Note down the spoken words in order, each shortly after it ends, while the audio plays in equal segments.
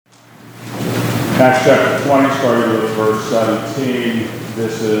Acts chapter 20, starting with verse 17.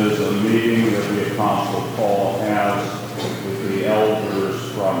 This is a meeting that the Apostle Paul has with the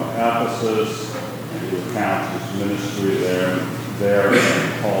elders from Ephesus, and he recounts his ministry there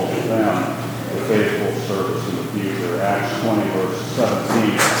and calls them to faithful service in the future. Acts 20, verse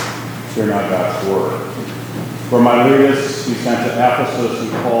 17. Hear now God's word. From Miletus he sent to Ephesus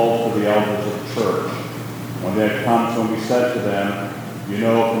and called for the elders of the church. When they had come to him, he said to them, "You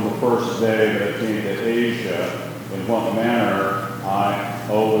know from the first day that I came to Asia, in what manner I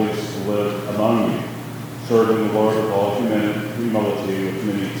always lived among you, serving the Lord with all humility, with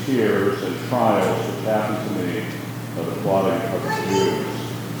many tears and trials which happened to me by the plotting of the Jews.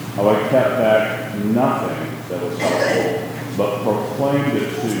 How I kept back nothing that was helpful, but proclaimed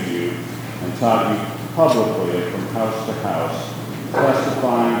it to you and taught you publicly from house to house,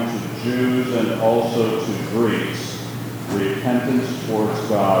 testifying to Jews and also to Greeks, repentance towards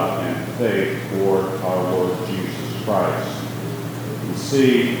God and faith toward our Lord Jesus Christ. And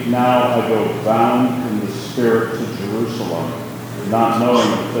see, now I go bound in the Spirit to Jerusalem, not knowing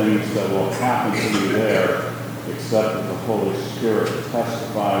the things that will happen to me there, except that the Holy Spirit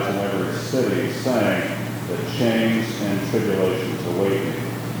testifies in every city, saying that chains and tribulations await me.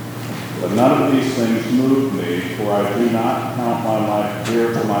 But none of these things move me, for I do not count my life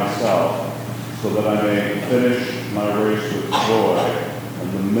dear to myself, so that I may finish my race with joy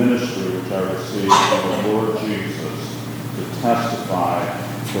and the ministry which I received from the Lord Jesus to testify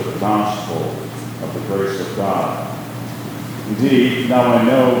to the gospel of the grace of God. Indeed, now I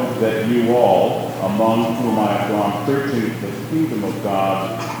know that you all, among whom I have gone preaching the kingdom of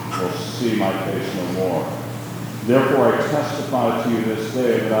God, will see my face no more. Therefore I testify to you this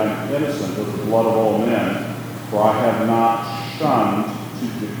day that I am innocent of the blood of all men, for I have not shunned to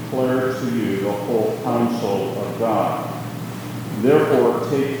declare to you the whole counsel of God. Therefore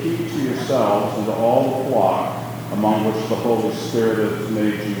take heed to yourselves and to all the flock, among which the Holy Spirit has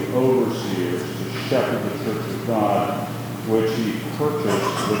made you overseers to shepherd the church of God, which he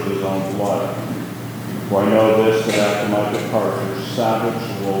purchased with his own blood. For I know this, that after my departure,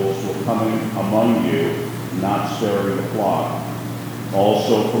 savage wolves will come in among you, not sparing the flock.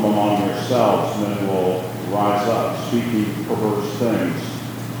 Also from among yourselves men will rise up, speaking perverse things,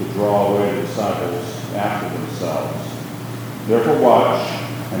 to draw away the disciples after themselves. Therefore watch,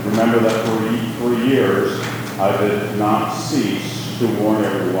 and remember that for years I did not cease to warn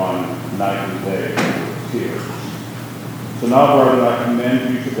everyone night and day with tears. So now, brethren, I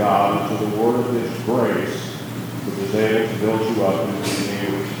commend you to God and to the word of his grace, which is able to build you up and give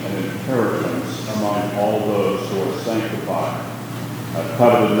you an inheritance among all those who are sanctified. I've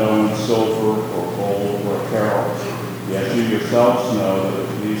coveted no one's silver or gold or apparel, yet you yourselves know that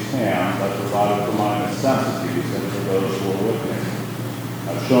with these hands I provided for my necessities and for those who are with me.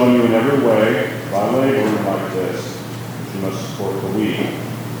 I've shown you in every way, by laboring like this, that you must support the weak,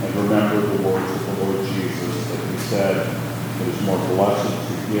 and remember the words of the Lord Jesus, that he said, "It is more blessed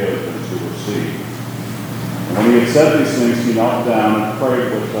to give than to receive." And when he had said these things, he knelt down and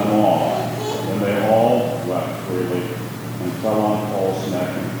prayed with them all. And they all wept freely and fell on Paul's neck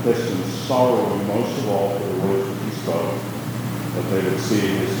and kissed him, sorrowing most of all for the words that he spoke, that they would see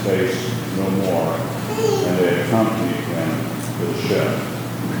his face no more. And they accompanied him to the ship.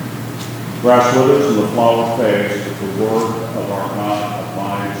 Grass withers and the flower fades, but the word of our God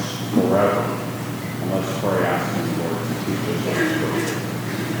abides forever. And let's pray, asking the Lord to teach us His word.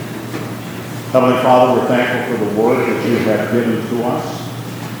 Heavenly Father, we're thankful for the word that you have given to us.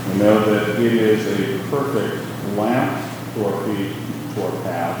 We know that it is a perfect lamp to our feet, to our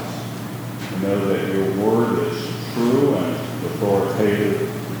paths. We know that your word is true and authoritative,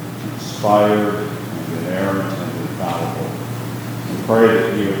 inspired, and inerrant and infallible. We pray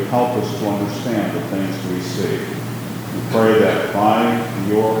that you would help us to understand the things we see. We pray that by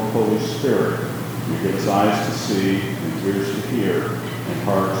your Holy Spirit, you give us eyes to see and ears to hear, and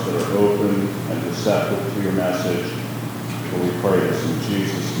hearts that are open and receptive to your message. For we pray this in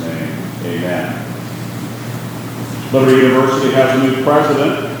Jesus' name. Amen. Liberty University has a new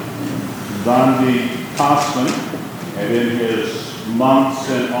president, Zandi Kosman, and in his months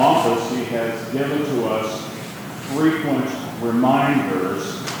in office, he has given to us frequent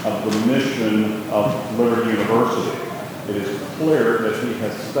reminders of the mission of Liberty University. It is clear that he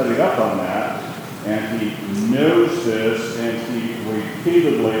has studied up on that, and he knows this, and he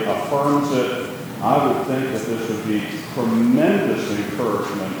repeatedly affirms it. I would think that this would be tremendous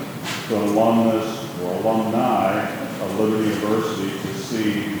encouragement to an alumnus or alumni of Liberty University to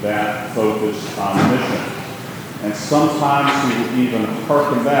see that focus on mission. And sometimes he would even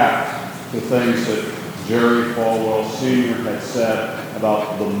harken back to things that Jerry Falwell Sr. had said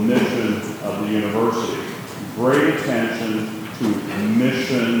about the mission of the university. Great attention to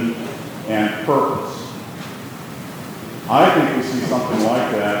mission and purpose. I think we see something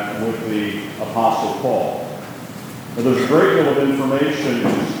like that with the Apostle Paul. But there's a great deal of information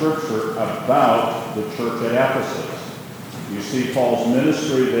in Scripture about the church at Ephesus. You see Paul's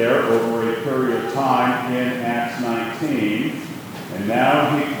ministry there over a period of time in Acts 19, and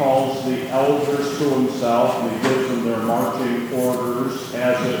now he calls the elders to himself and he gives them their marching orders,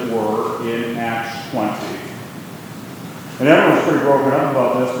 as it were, in Acts 20. And everyone's pretty broken up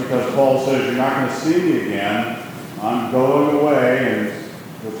about this because Paul says, you're not going to see me again. I'm going away. And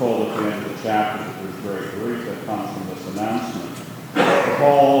we're told at the end of the chapter that there's great grief that comes from this announcement.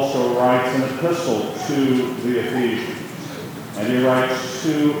 Paul also writes an epistle to the Ephesians. And he writes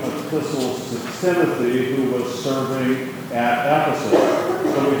 2 epistles to Timothy, who was serving at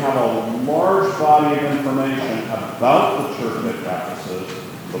Ephesus. So we have a large body of information about the church at Ephesus,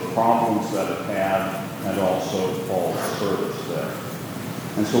 the problems that it had, and also Paul's service there.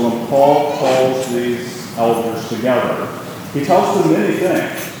 And so when Paul calls these elders together, he tells them many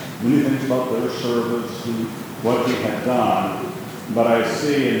things about their service and what he had done. But I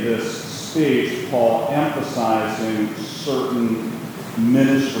see in this speech Paul emphasizing certain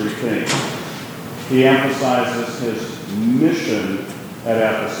ministry things. He emphasizes his mission at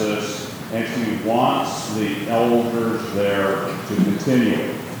Ephesus, and he wants the elders there to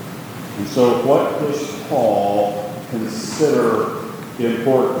continue. And so what does Paul consider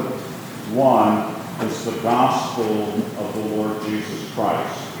important? One is the gospel of the Lord Jesus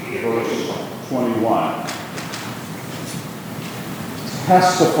Christ. Verse 21.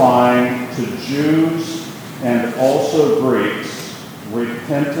 Testifying to Jews and also Greeks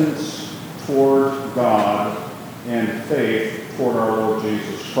repentance toward God and faith toward our Lord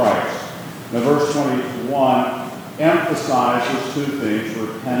Jesus Christ. Now verse 21 emphasizes 2 things,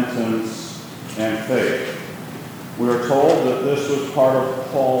 repentance and faith. We are told that this was part of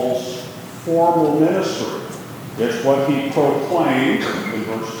Paul's formal ministry. It's what he proclaimed in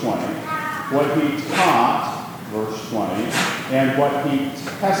verse 20, what he taught, verse 20, and what he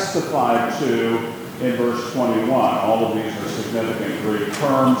testified to in verse 21. All of these are significant Greek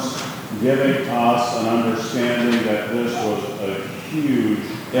terms, giving us an understanding that this was a huge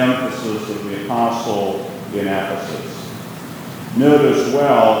emphasis of the apostle in Ephesus. Note as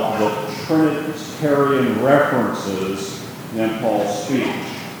well the Trinitarian references in Paul's speech,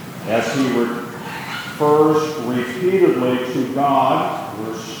 as he refers repeatedly to God,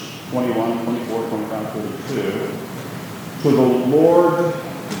 verse 21, 24, 25, 32, to the Lord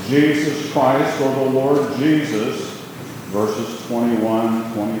Jesus Christ, or the Lord Jesus, verses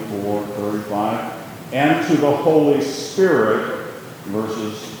 21, 24, 35, and to the Holy Spirit,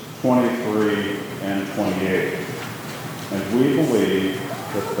 verses 23 and 28. And we believe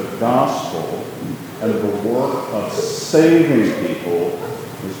that the gospel and the work of saving people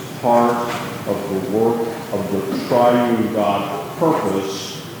is part of the work of the triune God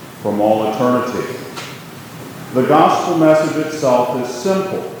purpose from all eternity. The gospel message itself is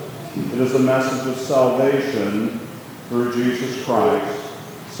simple. It is a message of salvation through Jesus Christ,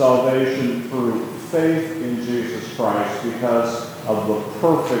 salvation through faith in Jesus Christ because of the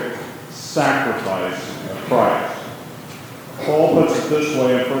perfect sacrifice of Christ. Paul puts it this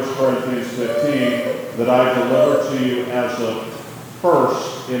way in 1 Corinthians 15, that I deliver to you as of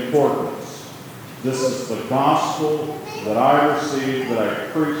first importance. This is the gospel that I received, that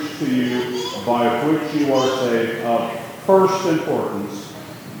I preached to you, by which you are saved, of first importance,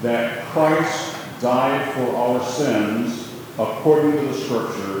 that Christ died for our sins according to the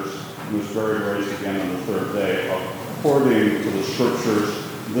Scriptures, and was buried, raised again on the 3rd day, according to the Scriptures.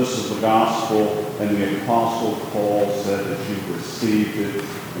 This is the gospel, and the Apostle Paul said that you received it,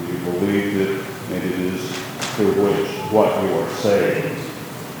 and you believed it, and it is through what you are saved.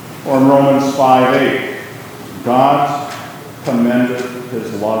 Or in Romans 5:8, God commended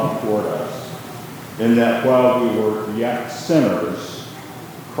his love toward us, in that while we were yet sinners,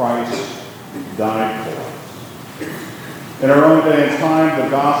 Christ died for us. In our own day and time, the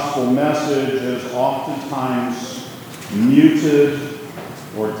gospel message is oftentimes muted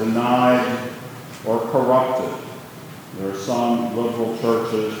or denied or corrupted. There are some liberal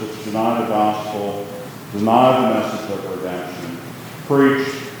churches which deny the gospel, deny the message of redemption, preach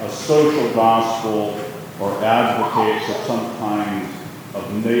a social gospel, or advocate for some kind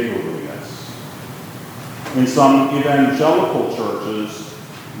of neighborliness. In some evangelical churches,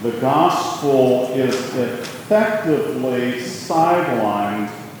 the gospel is effectively sidelined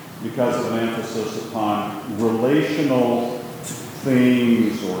because of an emphasis upon relational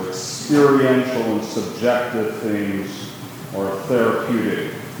themes or experiential and subjective themes or a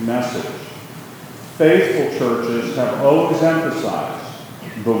therapeutic message. Faithful churches have always emphasized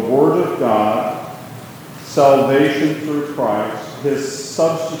the Word of God, salvation through Christ, His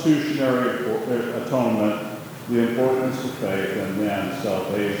substitutionary atonement, the importance of faith, and then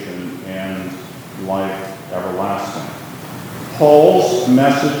salvation and life everlasting. Paul's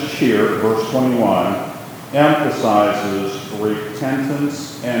message here, verse 21, emphasizes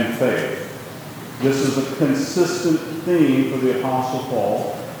repentance and faith. This is a consistent theme for the Apostle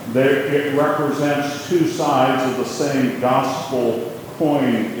Paul. It represents two sides of the same gospel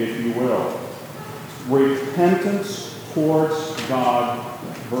coin, if you will. Repentance towards God,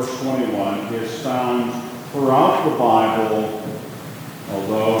 verse 21, is found throughout the Bible,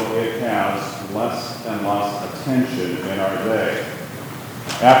 although it has less and less attention in our day.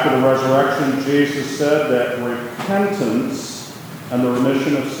 After the resurrection, Jesus said that repentance and the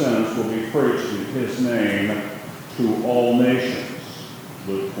remission of sins will be preached in His name to all nations.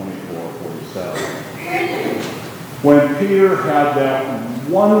 Luke 24:47. When Peter had that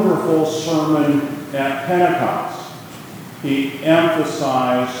wonderful sermon at Pentecost, he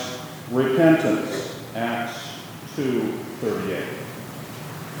emphasized repentance, Acts 2:38.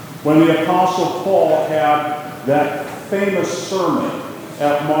 When the Apostle Paul had that famous sermon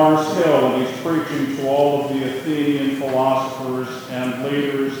at Mars Hill, and he's preaching to all of the Athenian philosophers and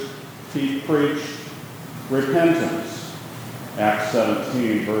leaders, he preached repentance. Acts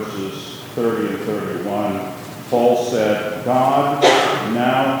 17, verses 30 and 31, Paul said, God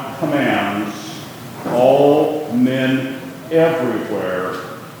now commands all men everywhere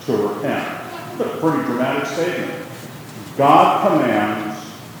to repent. That's a pretty dramatic statement. God commands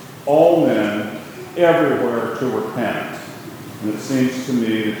all men everywhere to repent. And it seems to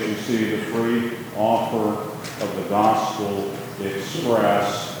me that you see the free offer of the gospel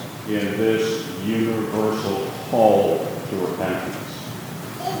expressed in this universal call to repentance.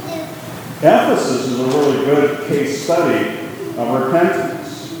 Ephesus is a really good case study of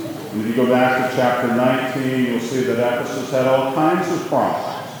repentance. And if you go back to chapter 19, you'll see that Ephesus had all kinds of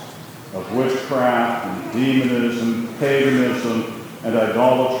problems of witchcraft and demonism, paganism, and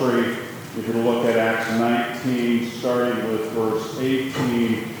idolatry. If you look at Acts 19, starting with verse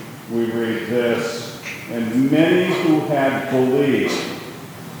 18, we read this, and many who had believed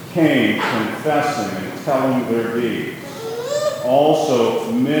came confessing and telling their deeds.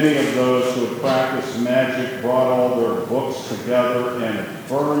 Also, many of those who had practiced magic brought all their books together and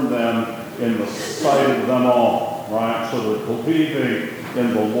burned them in the sight of them all. Right? So they're believing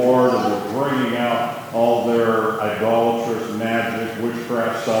in the Lord and they're bringing out all their idolatrous magic,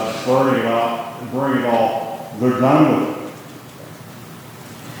 witchcraft stuff, burning it up, bringing it all. They're done with it.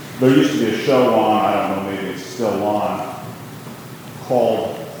 There used to be a show on, I don't know, maybe it's still on,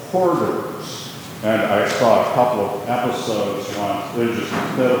 called Hoarders. And I saw a couple of episodes once. It was just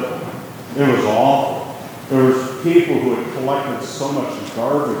pitiful. It was awful. There was people who had collected so much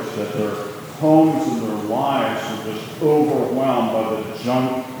garbage that their homes and their lives were just overwhelmed by the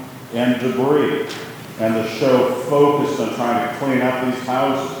junk and debris. And the show focused on trying to clean up these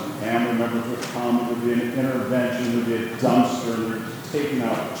houses. And family members would come, there would be an intervention, there would be a dumpster, and they're just taking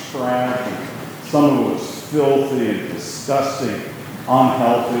out trash. And some of it was filthy and disgusting,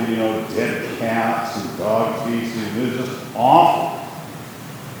 unhealthy, dead cats and dog feces. It was just awful.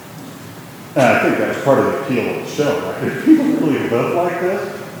 And I think that was part of the appeal of the show, right? If people really live like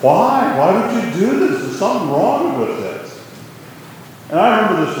this, why? Why would you do this? There's something wrong with this. And I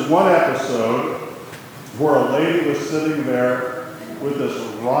remember this one episode where a lady was sitting there with this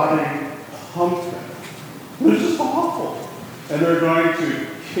rotting pumpkin. It was just awful. And they're going to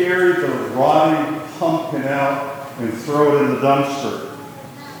carry the rotting pumpkin out and throw it in the dumpster.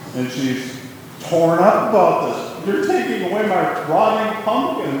 And she's torn up about this. You're taking away my rotting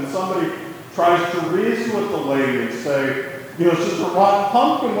pumpkin. And somebody tries to reason with the lady and say, it's just a rotten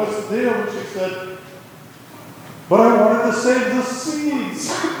pumpkin, what's the deal? And she said, but I wanted to save the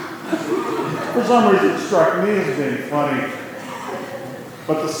seeds. For some reason, it struck me as being funny.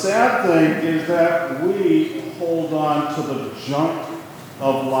 But the sad thing is that we hold on to the junk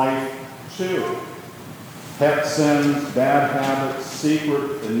of life too. Pet sins, bad habits,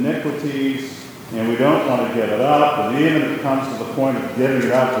 secret iniquities, and we don't want to give it up. And even if it comes to the point of giving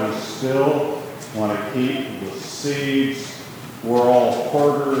it up, we still want to keep the seeds. We're all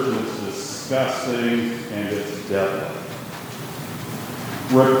hoarders, and it's disgusting, and it's deadly.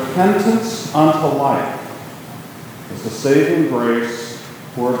 Repentance unto life is the saving grace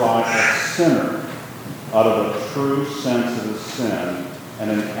whereby a sinner, out of a true sense of his sin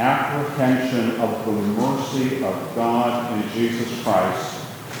and an apprehension of the mercy of God in Jesus Christ,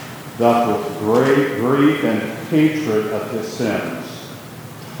 doth with great grief and hatred of his sins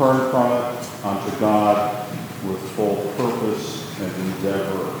turn from it unto God with full purpose and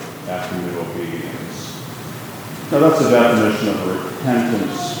endeavor after new obedience. Now that's a definition of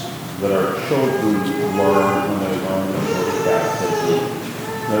repentance that our children learn when they learn the word of baptism.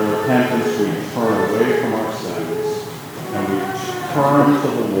 That repentance, we turn away from our sins and we turn to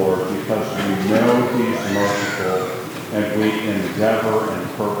the Lord because we know he's merciful and we endeavor and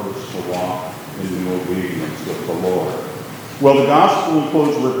purpose to walk in new obedience with the Lord. Well, the gospel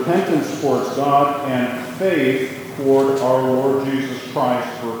includes repentance towards God and faith toward our Lord Jesus Christ,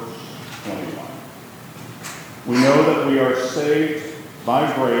 verse 21. We know that we are saved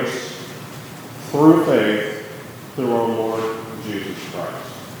by grace through faith through our Lord Jesus Christ.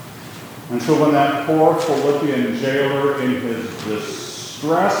 And so when that poor Philippian jailer in his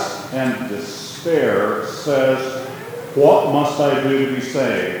distress and despair says, "What must I do to be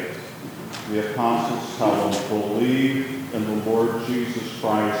saved?" the apostles tell him, "Believe in the Lord Jesus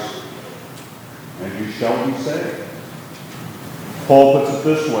Christ, and you shall be saved." Paul puts it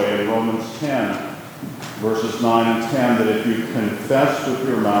this way in Romans 10, verses 9 and 10, that if you confess with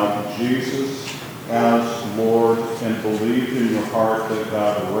your mouth Jesus as Lord and believe in your heart that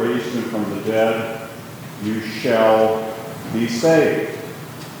God raised him from the dead, you shall be saved.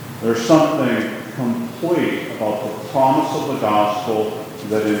 There's something complete about the promise of the gospel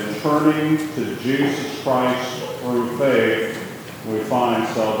that in turning to Jesus Christ through faith, we find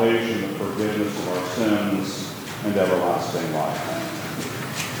salvation, the forgiveness of our sins, and everlasting life.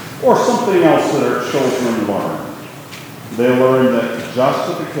 Or something else that our children learn. They learn that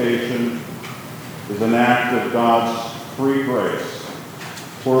justification is an act of God's free grace,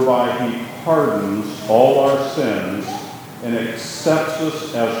 whereby he pardons all our sins and accepts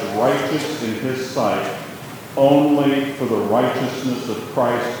us as righteous in his sight only for the righteousness of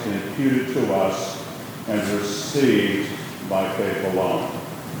Christ imputed to us and received by faith alone.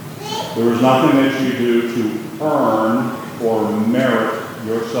 There is nothing that you do to earn or merit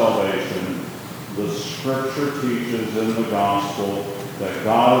your salvation. The Scripture teaches in the gospel that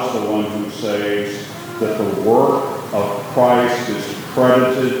God is the one who saves, that the work of Christ is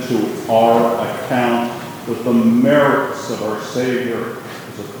credited to our account, that the merits of our Savior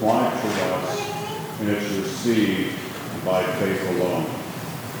is applied to us, and it's received by faith alone.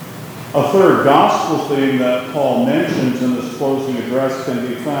 A third gospel theme that Paul mentions in this closing address can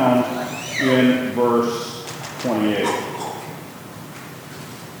be found in verse 28.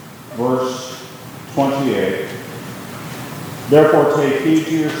 Verse 28. Therefore take heed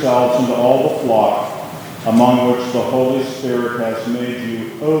to yourselves and to all the flock among which the Holy Spirit has made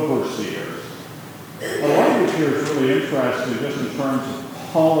you overseers. The language here is really interesting just in terms of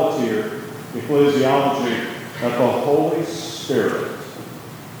polity or ecclesiology, that the Holy Spirit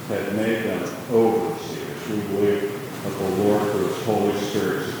had made them overseers. We believe that the Lord, through his Holy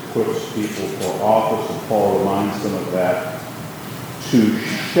Spirit, equips people for office, and Paul reminds them of that, to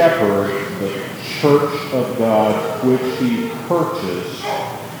shepherd the church of God, which he purchased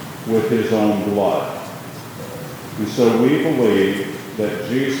with his own blood. And so we believe that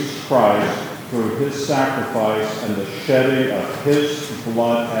Jesus Christ, through his sacrifice and the shedding of his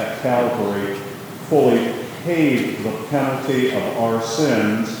blood at Calvary, fully paid the penalty of our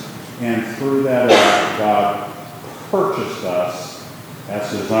sins, and through that act, God purchased us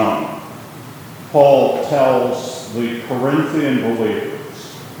as his own. Paul tells the Corinthian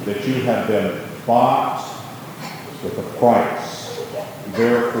believers that you have been bought with a price.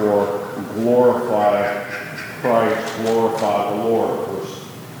 Therefore, glorify Christ, glorify the Lord. 1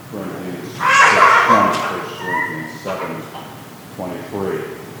 Corinthians 7:23.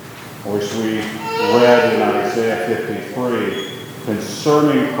 Or as we read in Isaiah 53,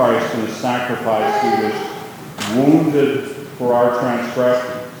 concerning Christ and his sacrifice, he was wounded for our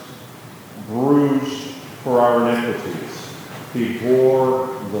transgressions, bruised for our iniquities. He bore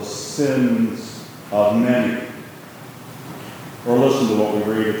the sins of many. Or listen to what we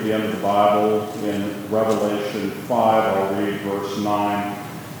read at the end of the Bible in Revelation 5. I'll read verse 9.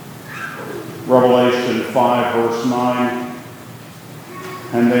 Revelation 5, verse 9.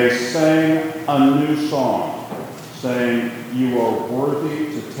 And they sang a new song, saying, you are worthy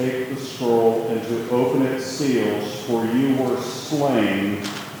to take the scroll and to open its seals, for you were slain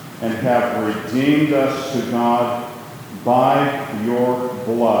and have redeemed us to God by your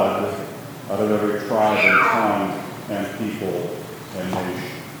blood out of every tribe and tongue and people and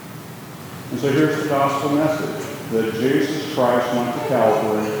nation. And so here's the gospel message, that Jesus Christ went to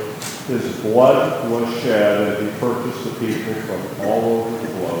Calvary, his blood was shed, and he purchased the people from all over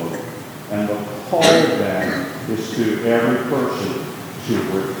the globe. And the call then is to every person to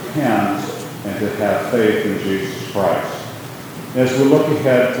repent and to have faith in Jesus Christ. As we look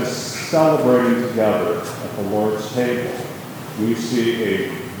ahead to celebrating together at the Lord's table, we see a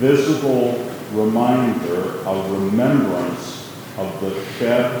visible reminder, a remembrance of the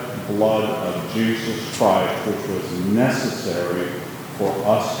shed blood of Jesus Christ, which was necessary for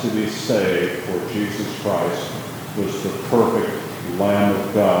us to be saved, for Jesus Christ was the perfect Lamb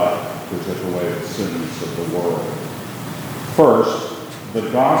of God who took away the sins of the world. First, the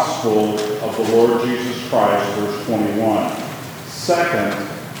gospel of the Lord Jesus Christ, verse 21. Second,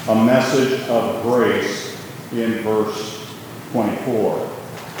 a message of grace in verse 24.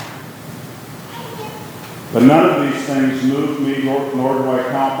 But none of these things move me, nor do I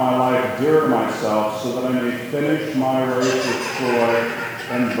count my life dear to myself, so that I may finish my race with joy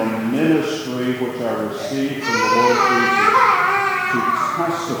and the ministry which I received from the Lord Jesus to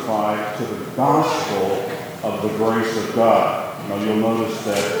testify to the gospel of the grace of God. Now you'll notice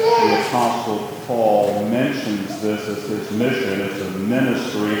that the Apostle Paul mentions this as his mission. It's a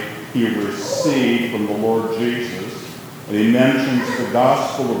ministry he received from the Lord Jesus. And he mentions the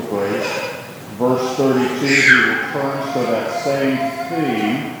gospel of grace. Verse 32, he returns to that same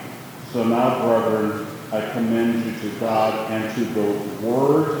theme. So now, brethren, I commend you to God and to the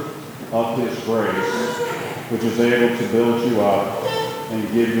word of his grace, which is able to build you up and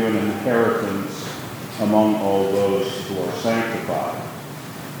give you an inheritance among all those who are sanctified.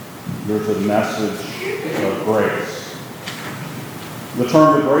 There's a message of grace. The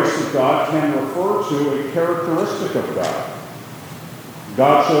term the grace of God can refer to a characteristic of God.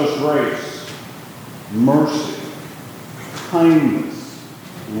 God shows grace, mercy, kindness,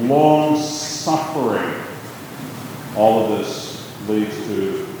 long-suffering. All of this leads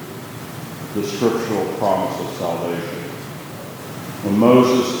to the scriptural promise of salvation. When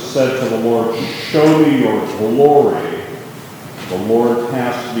Moses said to the Lord, "Show me your glory," the Lord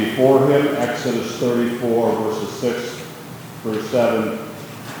passed before him, Exodus 34, verses 6 through 7,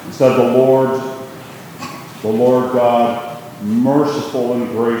 and said, the Lord God, merciful and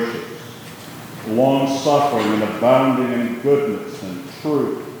gracious, long-suffering and abounding in goodness and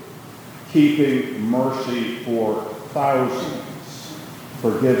truth, keeping mercy for thousands,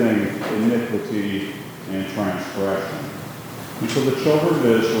 forgiving iniquity and transgression. And so the children of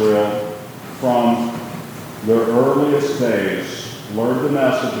Israel, from their earliest days, learned the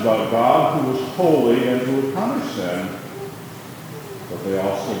message about God who was holy and who would punish sin, but they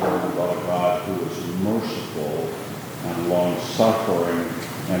also learned about a God who was merciful and long-suffering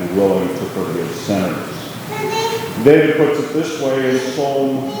and willing to forgive sinners. David puts it this way in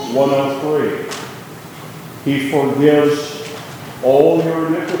Psalm 103. He forgives all your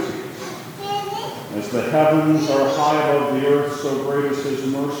iniquities. As the heavens are high above the earth, so great is his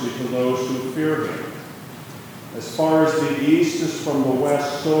mercy to those who fear him. As far as the east is from the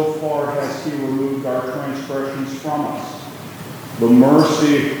west, so far has he removed our transgressions from us. The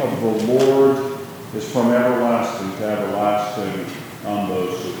mercy of the Lord is from everlasting to everlasting on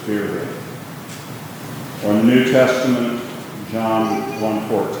those who fear him. Or in the New Testament, John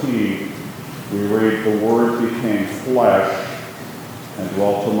 1:14, we read, the Word became flesh and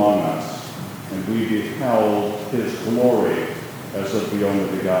dwelt among us, and we beheld his glory as of the only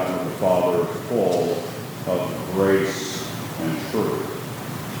begotten of the Father, full of grace and truth.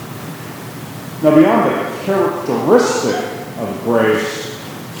 Now, beyond the characteristic of grace,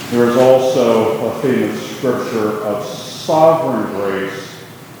 there is also a theme of Scripture of sovereign grace,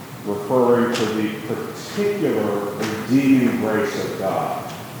 referring to the particular redeeming grace of God.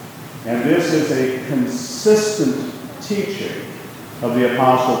 And this is a consistent teaching of the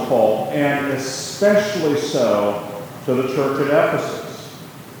Apostle Paul, and especially so to the church at Ephesus.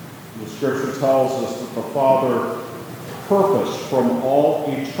 The Scripture tells us that the Father purposed from all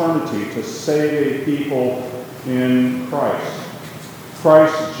eternity to save a people in Christ.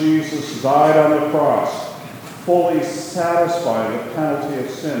 Christ Jesus died on the cross, fully satisfying the penalty of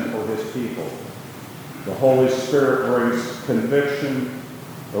sin for his people. The Holy Spirit brings conviction,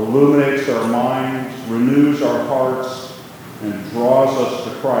 illuminates our minds, renews our hearts, and draws us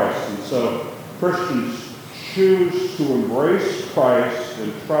to Christ. And so Christians choose to embrace Christ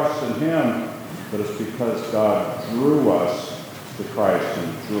and trust in him, but it's because God drew us to Christ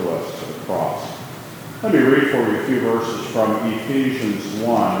and drew us to the cross. Let me read for you a few verses from Ephesians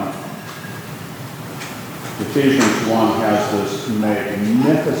 1. Ephesians 1 has this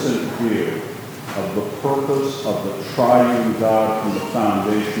magnificent view of the purpose of the triune God from the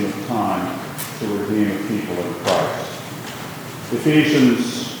foundation of time to redeem a people in Christ.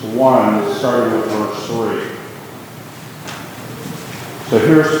 Ephesians 1, starting with verse 3. So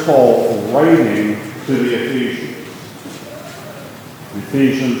here's Paul writing to the Ephesians.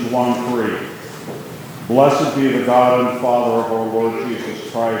 Ephesians 1:3. Blessed be the God and Father of our Lord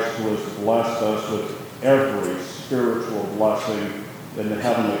Jesus Christ, who has blessed us with every spiritual blessing in the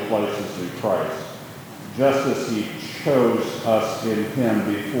heavenly places in Christ, just as he chose us in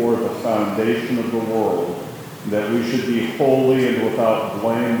him before the foundation of the world, that we should be holy and without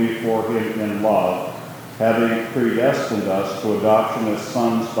blame before him in love, having predestined us to adoption as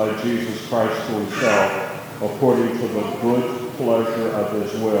sons by Jesus Christ to himself, according to the good pleasure of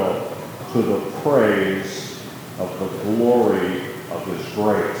his will, to the praise of the glory of his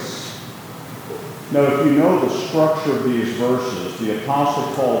grace. Now, if you know the structure of these verses, the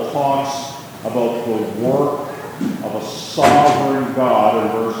Apostle Paul talks about the work of a sovereign God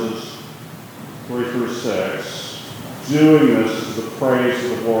in verses 3 through 6, doing this to the praise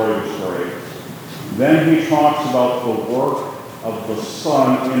of the glory of his grace. Then he talks about the work of the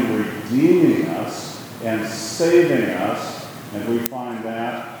Son in redeeming us and saving us, and we find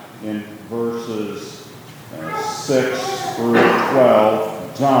that in verses 6 through 12,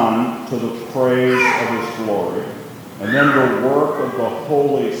 done to the praise of his glory. And then the work of the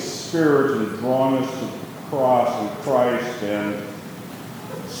Holy Spirit in drawing us to the cross in Christ and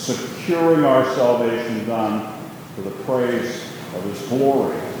securing our salvation done to the praise of his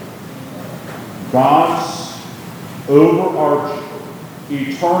glory. God's overarching,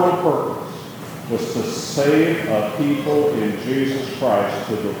 eternal purpose was to save a people in Jesus Christ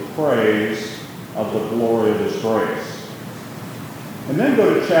to the praise of the glory of his grace. And then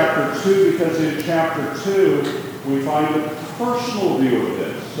go to chapter 2, because in chapter 2 we find a personal view of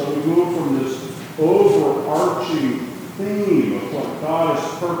this. So we move from this overarching theme of what God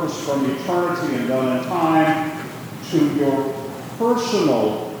has purposed from eternity and done in time to your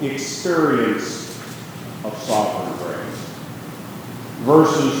personal experience of sovereign grace.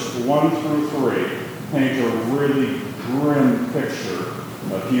 Verses 1 through 3 paint a really grim picture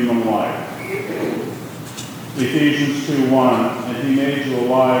of human life. Ephesians 2:1, and he made you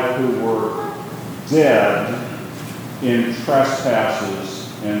alive who were dead in trespasses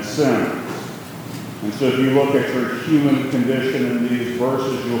and sins. And so if you look at your human condition in these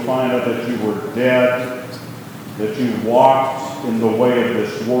verses, you'll find out that you were dead, that you walked in the way of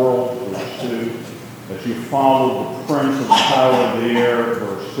this world, verse 2, that you followed the prince of the power of the air,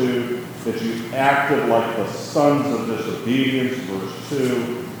 verse 2, that you acted like the sons of disobedience, verse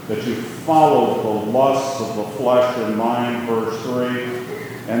 2, that you followed the lusts of the flesh and mind, verse 3,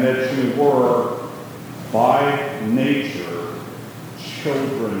 and that you were, by nature,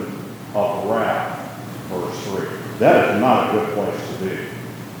 children of wrath, verse 3. That is not a good place to be.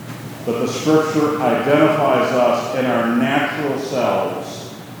 But the Scripture identifies us in our natural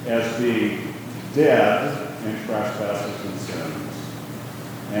selves as being dead in trespasses and sins,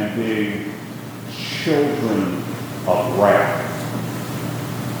 and being children of wrath.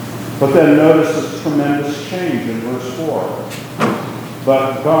 But then notice this tremendous change in verse 4.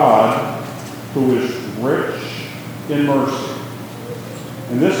 But God, who is rich in mercy.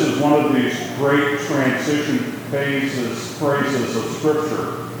 And this is one of these great transition phrases of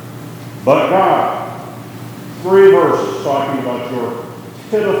Scripture. But God. 3 verses talking about your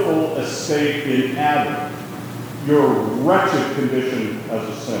pitiful escape in Adam, your wretched condition as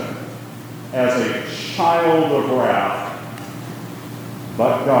a sinner, as a child of wrath.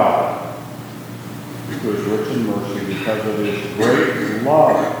 But God, who is rich in mercy because of his great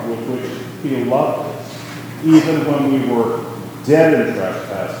love with which he loved us, even when we were dead in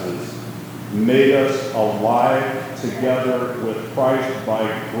trespasses, made us alive together with Christ. By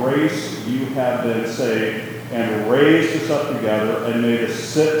grace you have been saved, and raised us up together and made us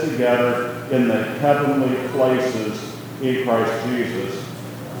sit together in the heavenly places in Christ Jesus.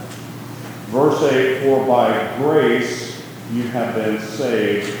 Verse 8, for by grace you have been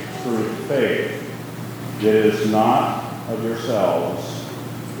saved through faith. It is not of yourselves,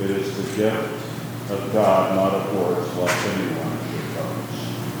 it is the gift of God, not of works, lest anyone should boast.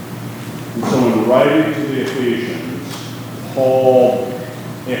 And so in writing to the Ephesians, Paul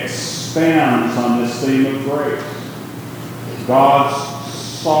expands on this theme of grace. God's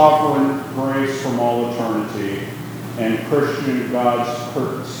sovereign grace from all eternity, and Christian, God's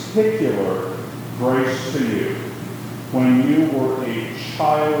particular grace to you when you were a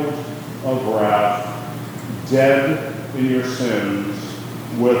child of wrath, dead in your sins,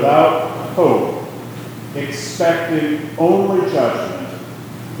 without hope, expecting only judgment.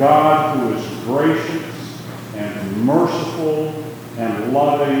 God, who is gracious and merciful and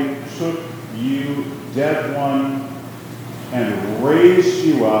loving, took you, dead one, and raised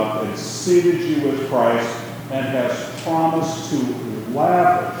you up and seated you with Christ, and has promised to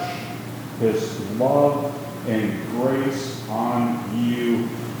lavish his love and grace on you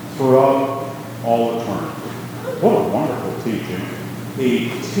throughout all eternity. What a wonderful teaching. A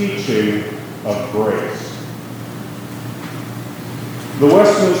teaching of grace. The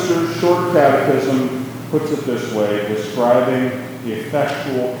Westminster Short Catechism puts it this way, describing the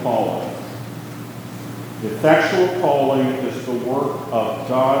effectual calling. The effectual calling is the work of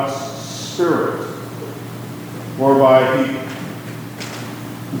God's Spirit, whereby He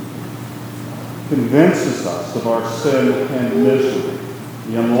convinces us of our sin and misery.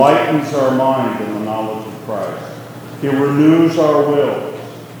 He enlightens our mind in the knowledge of Christ. He renews our will.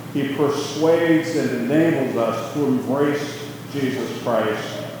 He persuades and enables us to embrace Jesus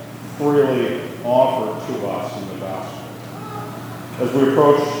Christ freely offered to us in the gospel. As we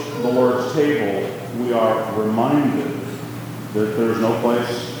approach the Lord's table, we are reminded that there's no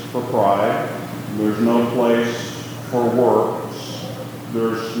place for pride, there's no place for works,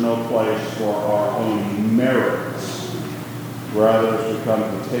 there's no place for our own merits. Rather, as we come to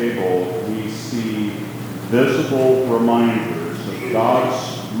the table, we see visible reminders of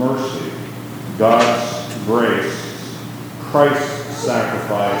God's mercy, God's grace, Christ's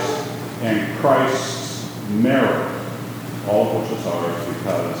sacrifice, and Christ's merit, all of which is ours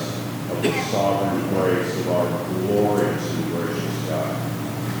because of the sovereign grace of our glorious and gracious God.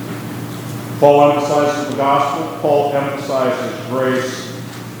 Paul emphasizes the gospel. Paul emphasizes grace.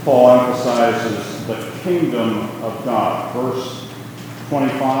 Paul emphasizes the kingdom of God. Verse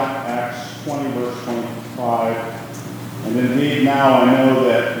 25, Acts 20, verse 25. And indeed now I know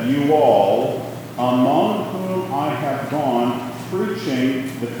that you all, among whom I have gone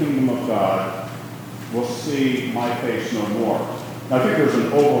preaching the kingdom of God, will see my face no more. Now, I think there's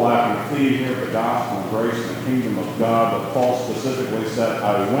an overlapping theme here, the gospel and grace and the kingdom of God, but Paul specifically said,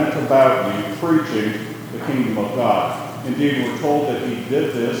 I went about you preaching the kingdom of God. Indeed, we're told that he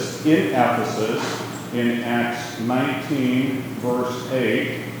did this in Ephesus in Acts 19, verse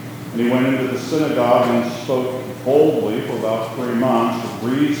 8. And he went into the synagogue and spoke boldly for about 3 months,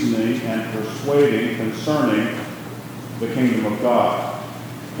 reasoning and persuading concerning the kingdom of God.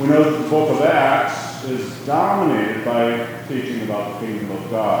 We know that the book of Acts is dominated by teaching about the kingdom of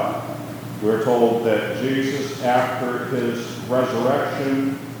God. We're told that Jesus, after his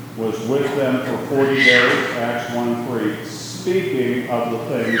resurrection, was with them for 40 days, Acts 1:3, speaking of the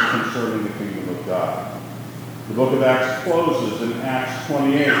things concerning the kingdom of God. The book of Acts closes in Acts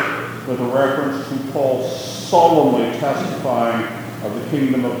 28 with a reference to Paul solemnly testifying of the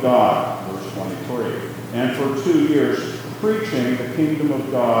kingdom of God, verse 23. And for 2 years, preaching the kingdom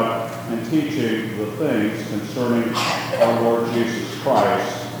of God and teaching the things concerning our Lord Jesus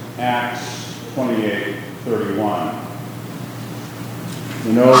Christ, Acts 28:31.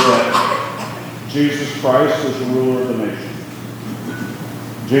 We know that Jesus Christ is the ruler of the nation.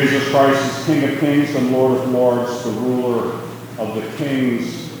 Jesus Christ is King of kings and Lord of lords, the ruler of the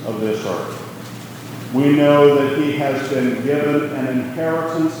kings of this earth. We know that he has been given an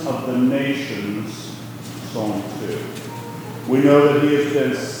inheritance of the nations, Psalm 2. We know that he has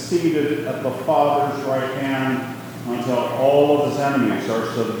been seated at the Father's right hand until all of his enemies are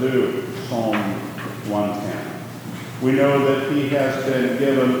subdued, Psalm 110. We know that he has been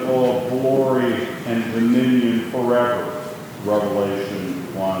given all glory and dominion forever, Revelation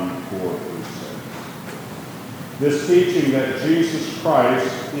 1:4-6. This teaching that Jesus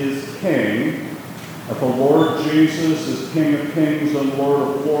Christ is King, that the Lord Jesus is King of kings and Lord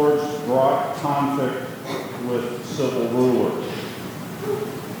of lords, brought conflict with civil rulers.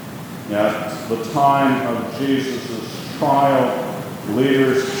 At the time of Jesus' trial,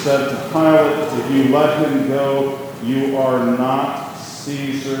 leaders said to Pilate, if you let him go, you are not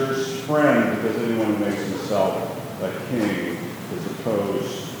Caesar's friend, because anyone who makes himself a king is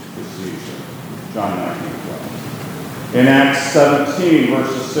opposed to Caesar. John 19:12. In Acts 17,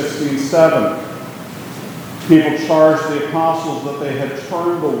 verses 16-7, people charged the apostles that they had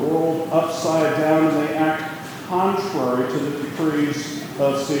turned the world upside down and they act contrary to the decrees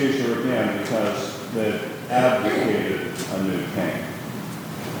of Caesar, again, because they had advocated a new king.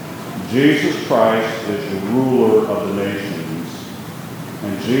 Jesus Christ is the ruler of the nations,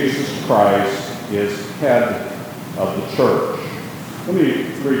 and Jesus Christ is head of the church. Let me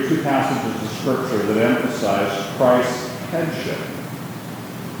read 2 passages of Scripture that emphasize Christ's headship.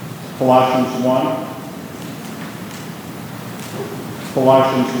 Colossians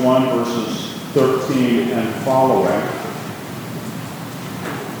 1, verses 13 and following.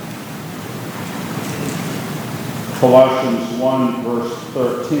 Colossians 1, verse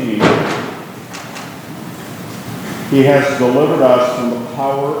 13. He has delivered us from the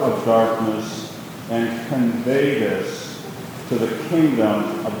power of darkness and conveyed us to the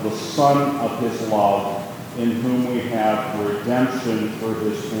kingdom of the Son of his love, in whom we have redemption through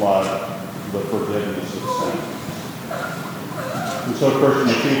his blood, the forgiveness of sins. And so, Christian,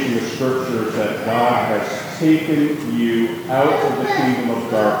 the teaching of Scripture is that God has taken you out of the kingdom of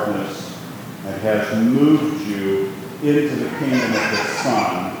darkness and has moved you into the kingdom of his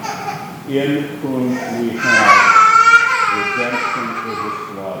Son, in whom we have redemption through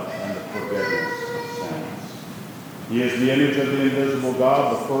his blood and the forgiveness of sins. He is the image of the invisible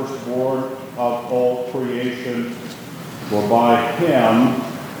God, the firstborn of all creation, for by him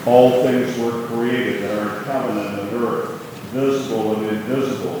all things were created that are in heaven and on earth, visible and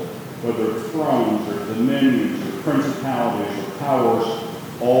invisible, whether thrones or dominions or principalities or powers.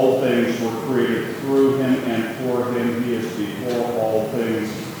 All things were created through him and for him. He is before all things,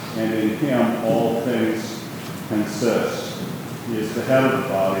 and in him all things consist. He is the head of the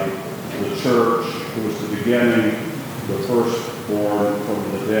body, the church, who is the beginning, the firstborn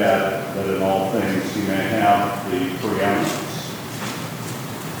from the dead, that in all things he may have the preeminence.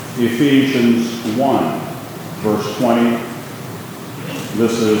 Ephesians 1, verse 20.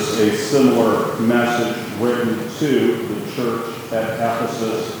 This is a similar message written to the church at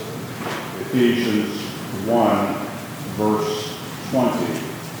Ephesus. Ephesians 1, verse 20.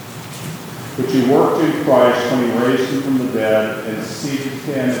 But you worked in Christ when he raised him from the dead and seated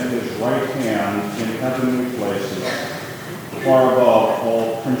him at his right hand in heavenly places, far above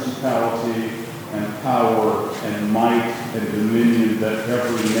all principality and power and might and dominion, that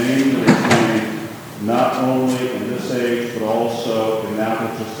every name that is named, not only in this age, but also in that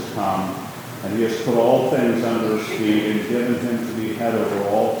which is to come. And he has put all things under his feet and given him to be head over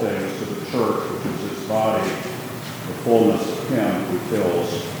all things to the church, which is his body, the fullness of him who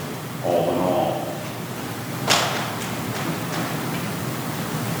fills all in all.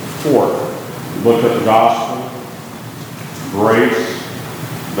 Fourth, look at the gospel, grace,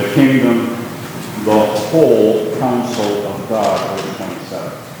 the kingdom, the whole counsel of God, verse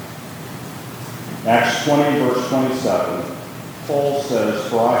 27. Acts 20, verse 27, Paul says,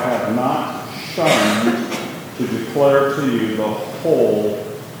 "For I have not shunned to declare to you the whole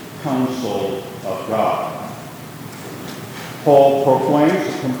counsel of God." Paul proclaims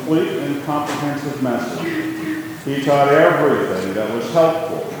a complete and comprehensive message. He taught everything that was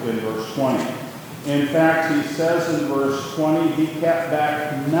helpful in verse 20. In fact, he says in verse 20, he kept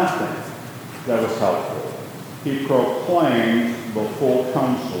back nothing that was helpful. He proclaimed the full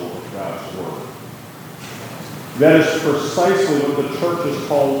counsel of God's word. That is precisely what the church is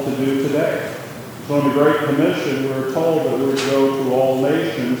called to do today. So in the Great Commission, we are told that we would go to all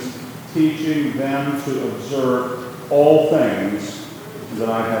nations, teaching them to observe all things that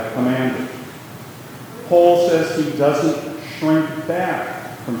I have commanded. Paul says he doesn't shrink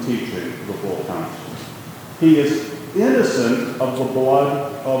back from teaching the full counsel. He is innocent of the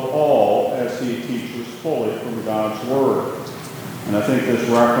blood of all as he teaches fully from God's word. And I think this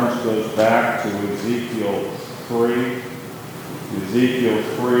reference goes back to Ezekiel 3. Ezekiel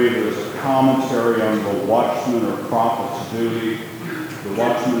 3, there's a commentary on the watchman or prophet's duty. The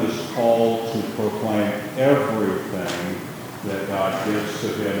watchman is called to proclaim everything that God gives to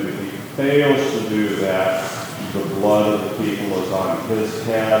him. If he fails to do that, the blood of the people is on his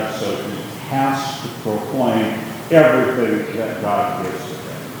head, so he has to proclaim everything that God gives to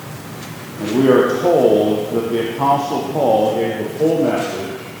him. And we are told that the Apostle Paul gave the full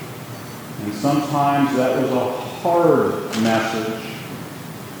message, and sometimes that was a hard message.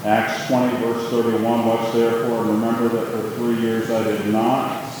 Acts 20, verse 31, "Watch therefore and remember that for 3 years I did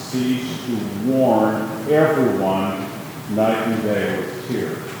not cease to warn everyone night and day with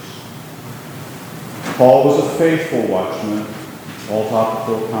tears." Paul was a faithful watchman, all taught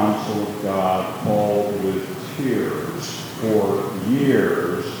the full counsel of God. Paul, with tears for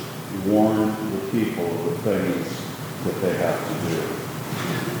years, warned the people of the things that they have to do.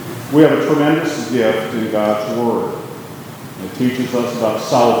 We have a tremendous gift in God's Word. It teaches us about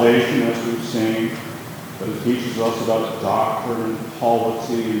salvation, as we've seen, but it teaches us about doctrine and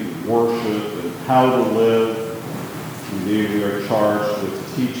polity and worship and how to live. Indeed, we are charged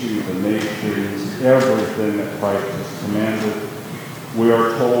with teaching the nations everything that Christ has commanded. We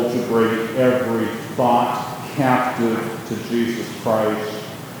are told to bring every thought captive to Jesus Christ.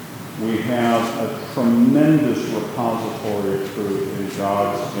 We have a tremendous repository of truth in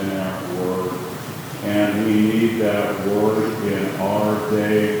God's inerrant Word, and we need that Word in our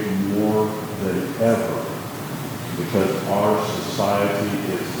day more than ever, because our society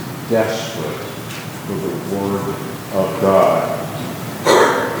is desperate for the Word of God.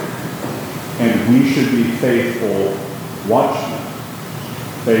 And we should be faithful watchmen,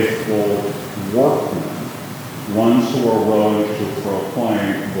 faithful workmen, ones who are willing to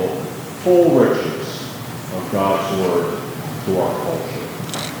proclaim the full riches of God's Word to our culture.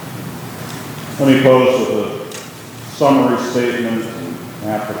 Let me close with a summary statement and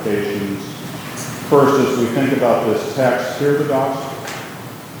applications. First, as we think about this text, hear the gospel.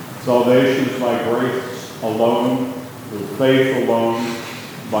 Salvation is by grace alone, through faith alone,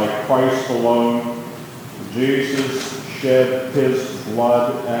 by Christ alone. Jesus shed his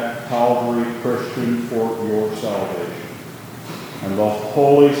blood at Calvary, Christian, for your salvation. And the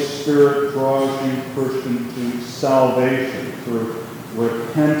Holy Spirit draws you, Christian, to salvation through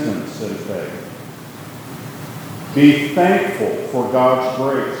repentance and faith. Be thankful for God's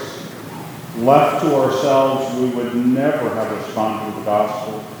grace. Left to ourselves, we would never have responded to the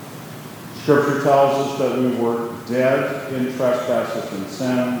gospel. Scripture tells us that we were dead in trespasses and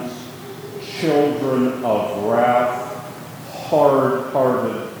sins, children of wrath,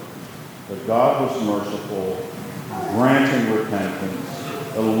 hard-hearted, but God was merciful, granting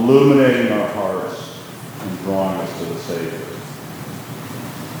repentance, illuminating our hearts, and drawing us to the Savior.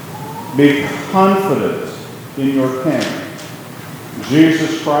 Be confident in your King.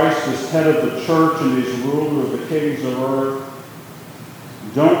 Jesus Christ is head of the church and he's ruler of the kings of earth.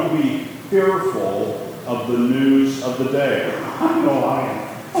 Don't be fearful of the news of the day. I know I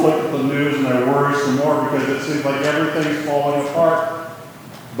am. I look at the news and I worry some more because it seems like everything's falling apart.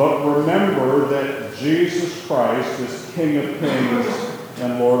 But remember that Jesus Christ is King of Kings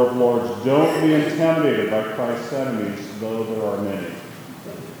and Lord of Lords. Don't be intimidated by Christ's enemies, though there are many.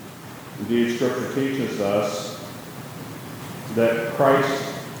 Indeed, Scripture teaches us that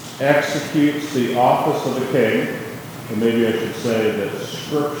Christ executes the office of a king, and maybe I should say that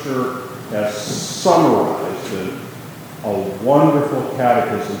Scripture has summarized in a wonderful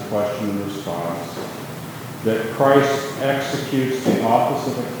catechism question and response, that Christ executes the office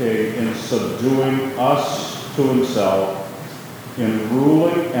of a king in subduing us to himself, in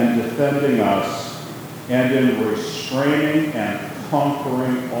ruling and defending us, and in restraining and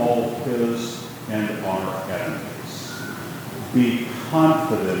conquering all his and our enemies. Be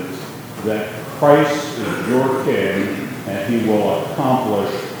confident that Christ is your king and he will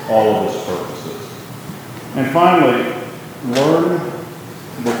accomplish all of his purposes. And finally, learn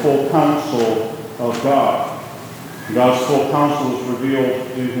the full counsel of God. God's full counsel is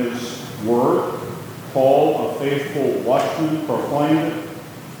revealed in his word. Paul, a faithful watchman, proclaimed it.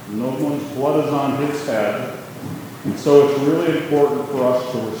 No one's blood is on his head. And so it's really important for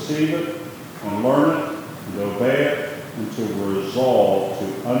us to receive it and learn it and obey it and to resolve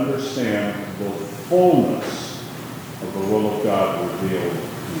to understand the fullness of the will of God revealed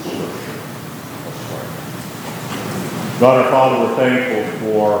in Scripture. Let's pray. God our Father, we're thankful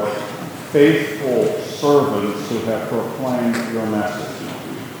for faithful servants who have proclaimed your message.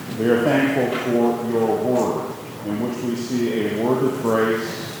 We are thankful for your word, in which we see a word of grace,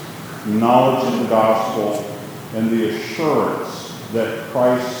 knowledge of the gospel, and the assurance that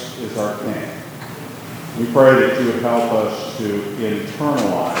Christ is our King. We pray that you would help us to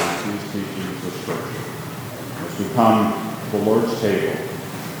internalize these teachings of Scripture. As we come to the Lord's table,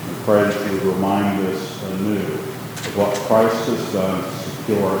 we pray that you would remind us anew of what Christ has done to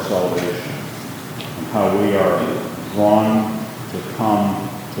secure our salvation, and how we are drawn to come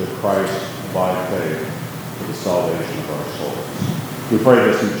to Christ by faith for the salvation of our souls. We pray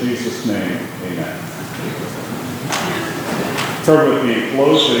this in Jesus' name. Amen. Turn with me in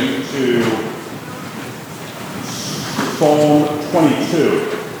closing to Psalm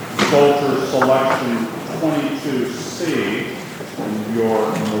 22, Psalter Selection 22C in your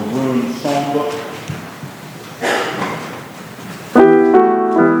maroon psalm book.